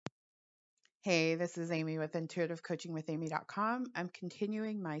Hey, this is Amy with intuitivecoachingwithamy.com. I'm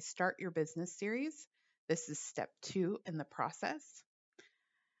continuing my Start Your Business series. This is step 2 in the process.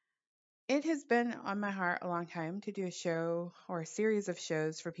 It has been on my heart a long time to do a show or a series of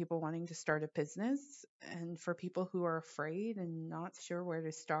shows for people wanting to start a business and for people who are afraid and not sure where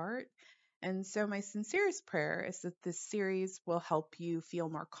to start. And so, my sincerest prayer is that this series will help you feel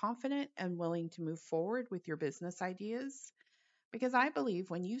more confident and willing to move forward with your business ideas. Because I believe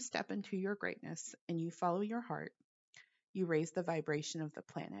when you step into your greatness and you follow your heart, you raise the vibration of the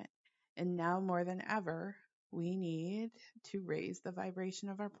planet. And now more than ever, we need to raise the vibration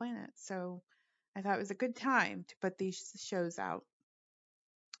of our planet. So I thought it was a good time to put these shows out.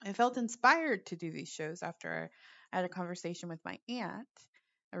 I felt inspired to do these shows after I had a conversation with my aunt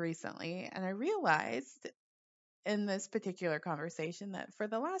recently. And I realized in this particular conversation that for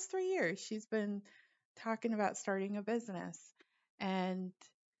the last 3 years, she's been talking about starting a business. And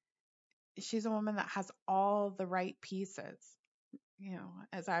she's a woman that has all the right pieces.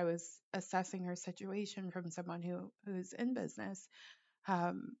 As I was assessing her situation from someone who's in business,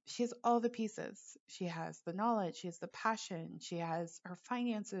 she has all the pieces. She has the knowledge, she has the passion, she has her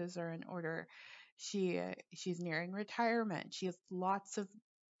finances are in order. She's nearing retirement. She has lots of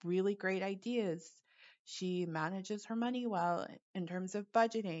really great ideas. She manages her money well in terms of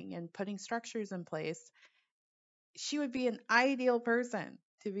budgeting and putting structures in place. She would be an ideal person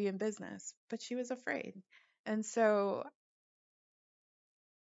to be in business, but she was afraid. And so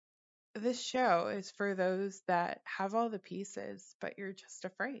this show is for those that have all the pieces, but you're just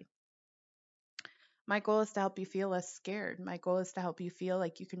afraid. My goal is to help you feel less scared. My goal is to help you feel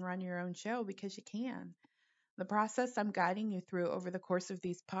like you can run your own show because you can. The process I'm guiding you through over the course of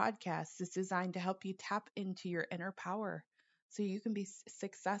these podcasts is designed to help you tap into your inner power so you can be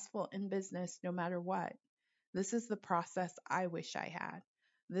successful in business no matter what. This is the process I wish I had.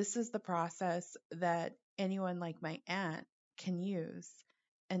 This is the process that anyone like my aunt can use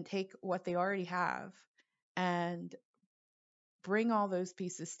and take what they already have and bring all those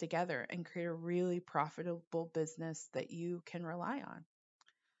pieces together and create a really profitable business that you can rely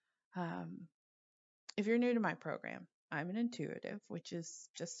on. If you're new to my program, I'm an intuitive, which is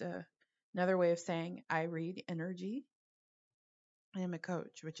just another way of saying I read energy. I am a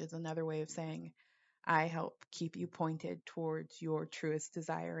coach, which is another way of saying I help keep you pointed towards your truest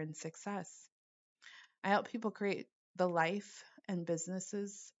desire and success. I help people create the life and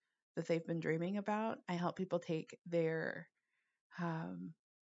businesses that they've been dreaming about. I help people take um,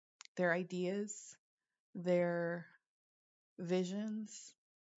 their ideas, their visions,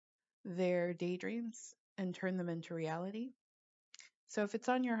 their daydreams, and turn them into reality. So if it's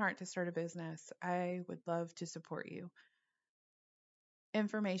on your heart to start a business, I would love to support you.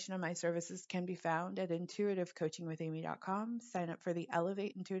 Information on my services can be found at intuitivecoachingwithamy.com. Sign up for the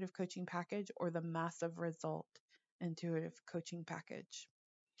Elevate Intuitive Coaching Package or the Massive Result Intuitive Coaching Package.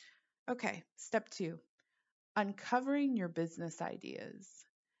 Okay, step 2, uncovering your business ideas.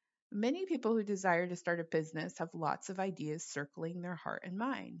 Many people who desire to start a business have lots of ideas circling their heart and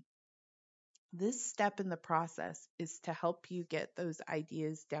mind. This step in the process is to help you get those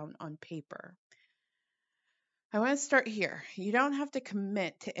ideas down on paper. I want to start here. You don't have to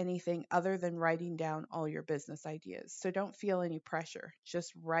commit to anything other than writing down all your business ideas. So don't feel any pressure.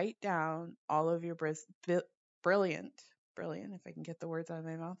 Just write down all of your brilliant, if I can get the words out of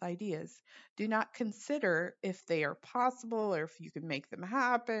my mouth, ideas. Do not consider if they are possible or if you can make them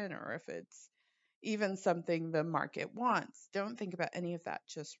happen or if it's even something the market wants. Don't think about any of that.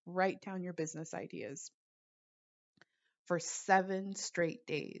 Just write down your business ideas for 7 straight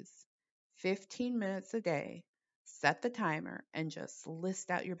days, 15 minutes a day. Set the timer and just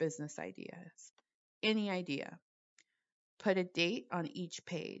list out your business ideas. Any idea. Put a date on each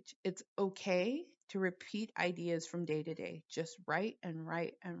page. It's okay to repeat ideas from day to day. Just write and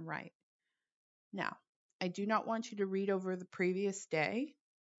write and write. Now, I do not want you to read over the previous day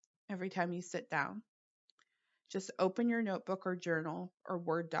every time you sit down. Just open your notebook or journal or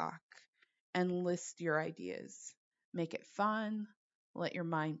Word doc and list your ideas. Make it fun. Let your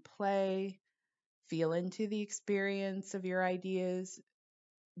mind play. Feel into the experience of your ideas.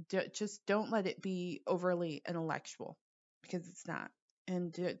 Just don't let it be overly intellectual because it's not.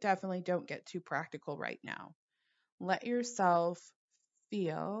 And definitely don't get too practical right now. Let yourself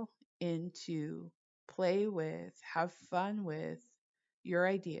feel into, play with, have fun with your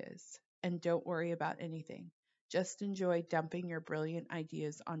ideas, and don't worry about anything. Just enjoy dumping your brilliant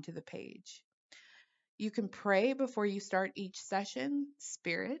ideas onto the page. You can pray before you start each session.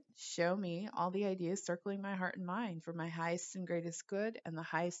 Spirit, show me all the ideas circling my heart and mind for my highest and greatest good and the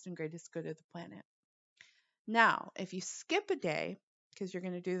highest and greatest good of the planet. Now, if you skip a day, because you're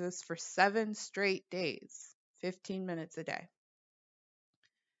going to do this for 7 straight days, 15 minutes a day.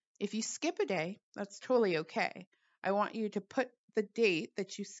 If you skip a day, that's totally okay. I want you to put the date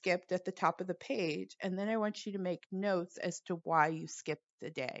that you skipped at the top of the page, and then I want you to make notes as to why you skipped the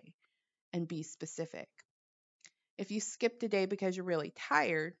day and be specific. If you skipped a day because you're really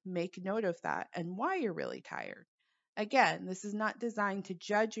tired, make note of that and why you're really tired. Again, this is not designed to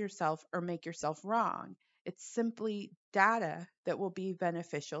judge yourself or make yourself wrong. It's simply data that will be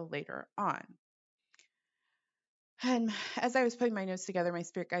beneficial later on. And as I was putting my notes together, my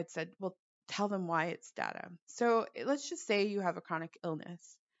spirit guide said, well, tell them why it's data. So let's just say you have a chronic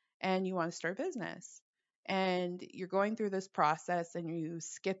illness and you want to start a business and you're going through this process and you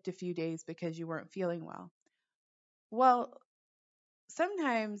skipped a few days because you weren't feeling well. Well,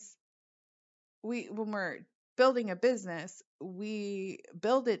 sometimes when we're building a business, we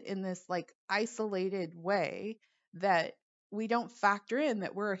build it in this like isolated way that we don't factor in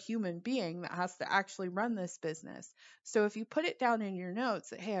that we're a human being that has to actually run this business. So if you put it down in your notes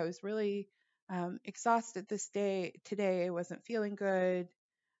that, hey, I was really exhausted this day today, I wasn't feeling good,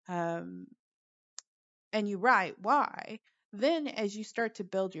 um, and you write why, then as you start to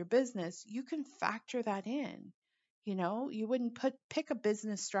build your business, you can factor that in. You know, you wouldn't pick a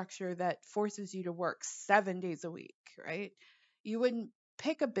business structure that forces you to work 7 days a week, right? You wouldn't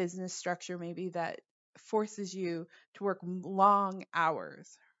pick a business structure maybe that forces you to work long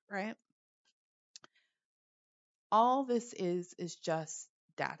hours, right? All this is just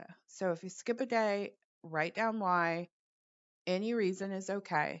data. So if you skip a day, write down why. Any reason is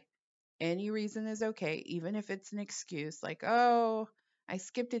okay. Any reason is okay, even if it's an excuse like, oh, I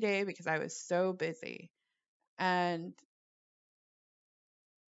skipped a day because I was so busy. And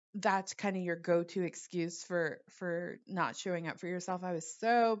that's kind of your go-to excuse for not showing up for yourself. I was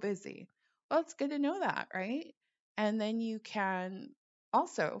so busy. Well, it's good to know that, right? And then you can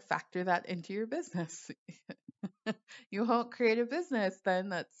also factor that into your business. You won't create a business then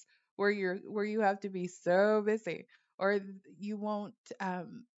that's where you have to be so busy, or you won't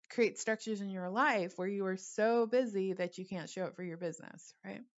create structures in your life where you are so busy that you can't show up for your business,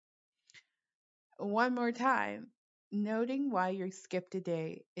 right? One more time, noting why you skipped a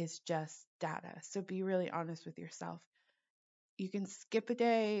day is just data. So be really honest with yourself. You can skip a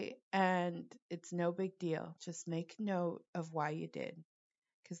day and it's no big deal. Just make note of why you did.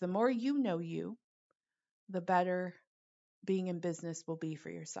 Because the more you know you, the better being in business will be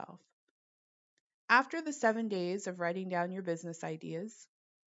for yourself. After the 7 days of writing down your business ideas,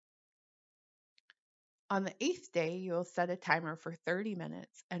 on the eighth day, you'll set a timer for 30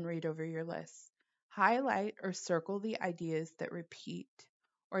 minutes and read over your list. Highlight or circle the ideas that repeat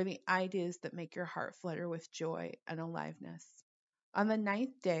or the ideas that make your heart flutter with joy and aliveness. On the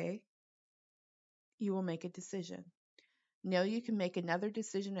ninth day, you will make a decision. Know you can make another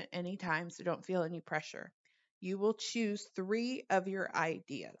decision at any time, so don't feel any pressure. You will choose 3 of your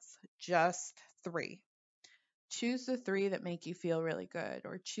ideas, just 3. Choose the 3 that make you feel really good,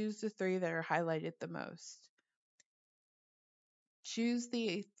 or choose the 3 that are highlighted the most. Choose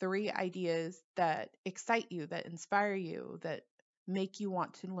the 3 ideas that excite you, that inspire you, that make you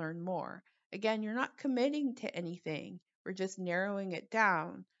want to learn more. Again, you're not committing to anything. We're just narrowing it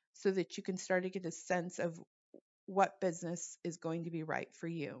down so that you can start to get a sense of what business is going to be right for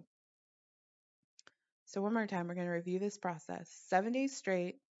you. So one more time, we're going to review this process. 7 days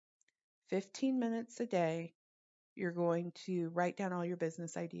straight, 15 minutes a day, you're going to write down all your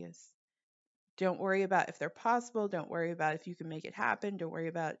business ideas. Don't worry about if they're possible. Don't worry about if you can make it happen. Don't worry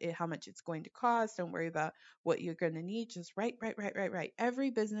about how much it's going to cost. Don't worry about what you're going to need. Just write. Every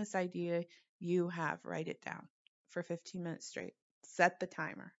business idea you have, write it down for 15 minutes straight. Set the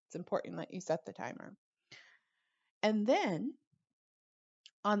timer. It's important that you set the timer. And then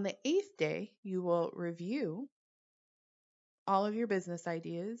on the 8th day, you will review all of your business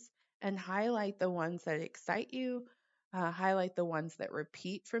ideas and highlight the ones that excite you, highlight the ones that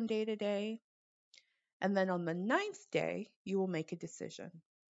repeat from day to day. And then on the 9th day, you will make a decision.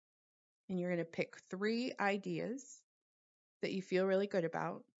 And you're going to pick 3 ideas that you feel really good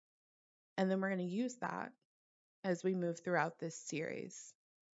about. And then we're going to use that as we move throughout this series.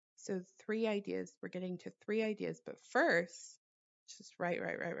 So 3 ideas, we're getting to 3 ideas. But first, just write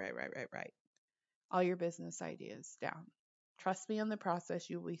all your business ideas down. Trust me on the process.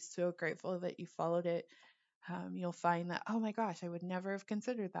 You'll be so grateful that you followed it. You'll find that, oh my gosh, I would never have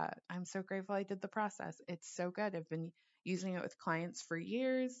considered that. I'm so grateful I did the process. It's so good. I've been using it with clients for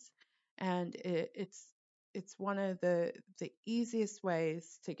years, and it's one of the easiest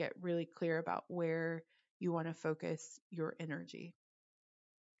ways to get really clear about where you want to focus your energy.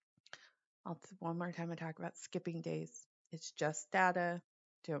 One more time I talk about skipping days. It's just data.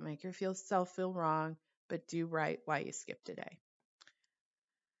 Don't make yourself feel wrong, but do right why you skipped a day.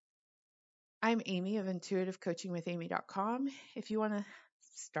 I'm Amy of intuitivecoachingwithamy.com. If you want to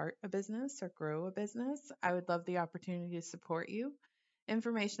start a business or grow a business, I would love the opportunity to support you.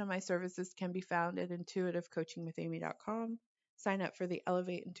 Information on my services can be found at intuitivecoachingwithamy.com. Sign up for the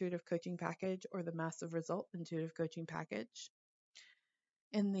Elevate Intuitive Coaching Package or the Massive Result Intuitive Coaching Package.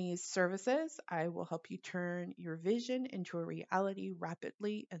 In these services, I will help you turn your vision into a reality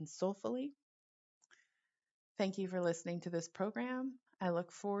rapidly and soulfully. Thank you for listening to this program. I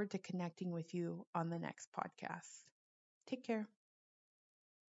look forward to connecting with you on the next podcast. Take care.